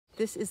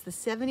This is the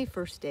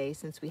 71st day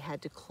since we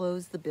had to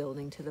close the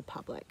building to the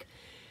public.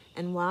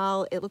 And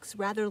while it looks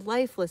rather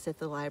lifeless at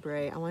the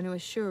library, I want to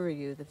assure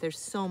you that there's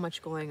so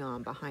much going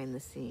on behind the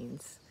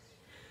scenes.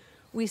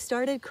 We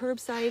started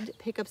curbside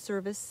pickup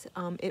service.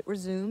 It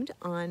resumed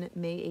on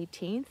May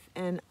 18th,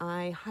 and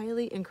I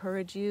highly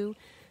encourage you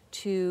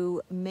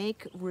to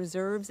make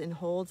reserves and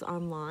holds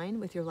online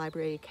with your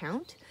library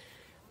account.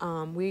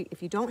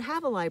 If you don't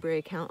have a library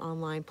account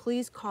online,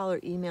 please call or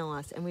email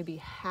us and we'd be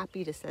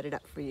happy to set it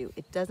up for you.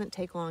 It doesn't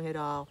take long at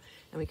all,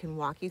 and we can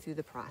walk you through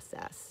the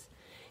process.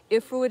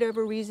 If for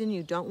whatever reason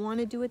you don't want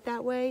to do it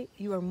that way,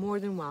 you are more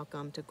than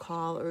welcome to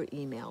call or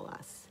email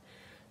us.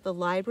 The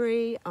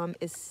library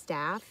is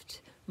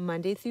staffed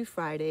Monday through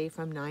Friday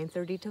from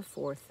 9:30 to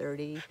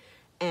 4:30,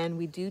 and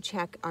we do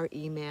check our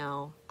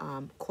email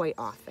quite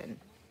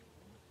often.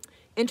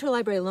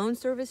 Interlibrary loan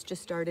service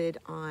just started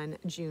on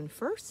June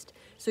 1st,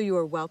 so you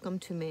are welcome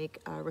to make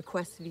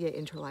requests via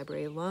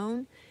interlibrary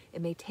loan. It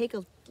may take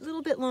a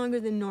little bit longer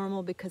than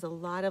normal because a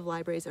lot of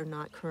libraries are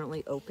not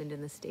currently opened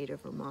in the state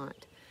of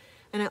Vermont.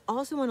 And I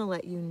also want to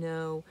let you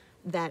know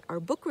that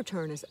our book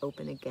return is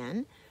open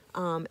again,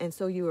 and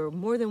so you are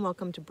more than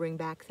welcome to bring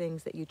back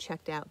things that you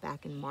checked out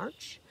back in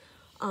March.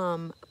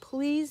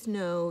 Please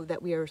know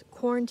that we are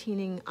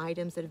quarantining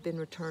items that have been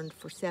returned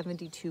for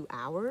 72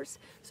 hours,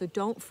 so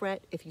don't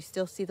fret if you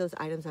still see those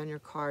items on your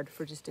card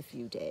for just a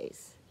few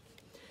days.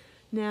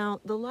 Now,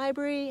 the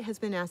library has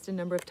been asked a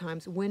number of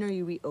times, when are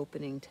you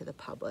reopening to the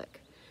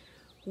public?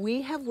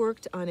 We have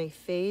worked on a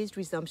phased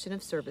resumption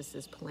of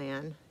services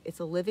plan. It's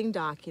a living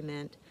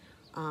document.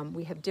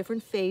 We have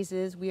different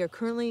phases. We are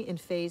currently in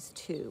phase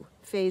 2.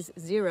 Phase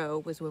 0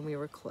 was when we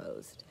were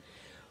closed.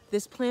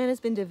 This plan has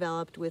been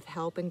developed with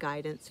help and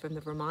guidance from the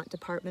Vermont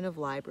Department of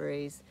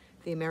Libraries,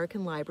 the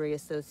American Library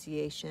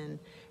Association,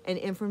 and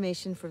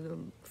information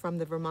from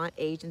the Vermont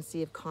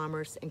Agency of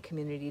Commerce and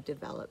Community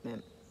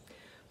Development.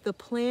 The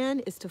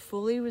plan is to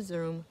fully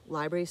resume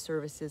library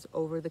services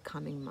over the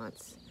coming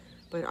months,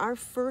 but our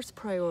first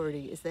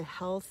priority is the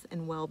health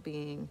and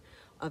well-being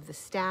of the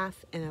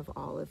staff and of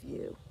all of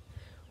you.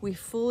 We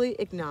fully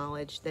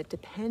acknowledge that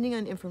depending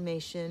on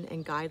information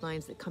and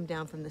guidelines that come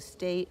down from the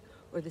state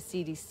or the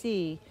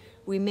CDC,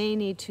 we may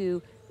need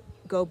to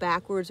go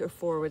backwards or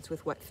forwards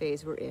with what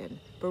phase we're in.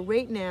 But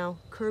right now,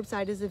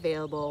 curbside is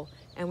available,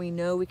 and we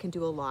know we can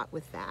do a lot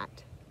with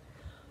that.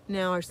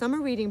 Now, our summer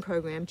reading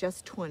program,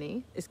 Just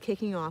 20, is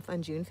kicking off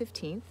on June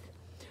 15th.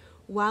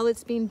 While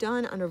it's being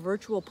done on a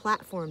virtual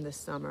platform this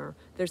summer,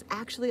 there's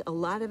actually a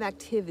lot of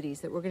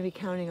activities that we're going to be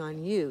counting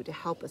on you to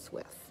help us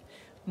with.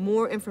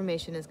 More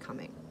information is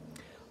coming.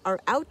 Our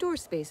outdoor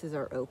spaces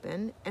are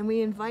open, and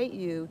we invite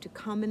you to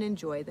come and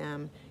enjoy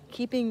them,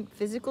 keeping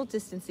physical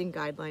distancing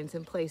guidelines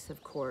in place,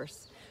 of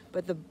course,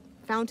 but the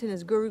fountain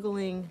is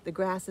gurgling, the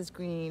grass is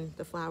green,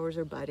 the flowers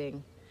are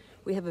budding.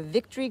 We have a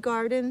victory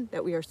garden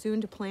that we are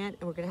soon to plant,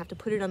 and we're going to have to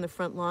put it on the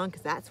front lawn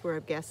because that's where I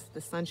guess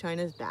the sunshine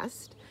is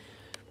best.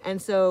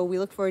 And so we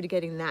look forward to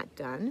getting that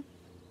done.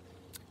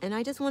 And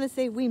I just want to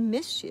say we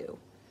miss you.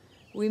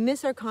 We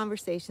miss our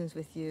conversations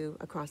with you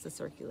across the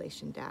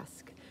circulation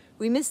desk.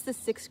 We miss the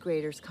 6th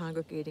graders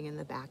congregating in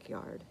the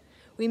backyard.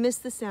 We miss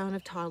the sound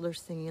of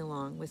toddlers singing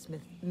along with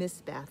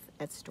Miss Beth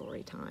at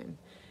story time.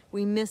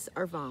 We miss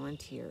our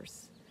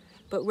volunteers.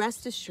 But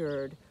rest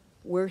assured,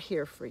 we're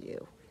here for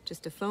you.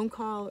 Just a phone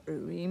call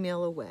or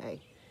email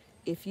away.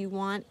 If you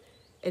want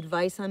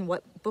advice on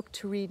what book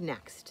to read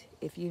next,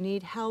 if you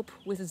need help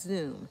with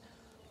Zoom,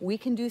 we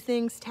can do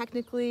things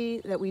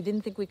technically that we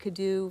didn't think we could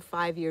do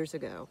 5 years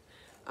ago.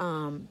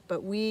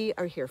 But we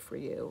are here for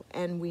you,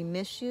 and we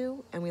miss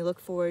you, and we look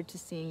forward to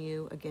seeing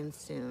you again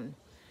soon.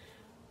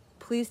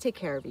 Please take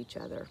care of each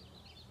other.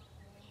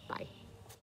 Bye.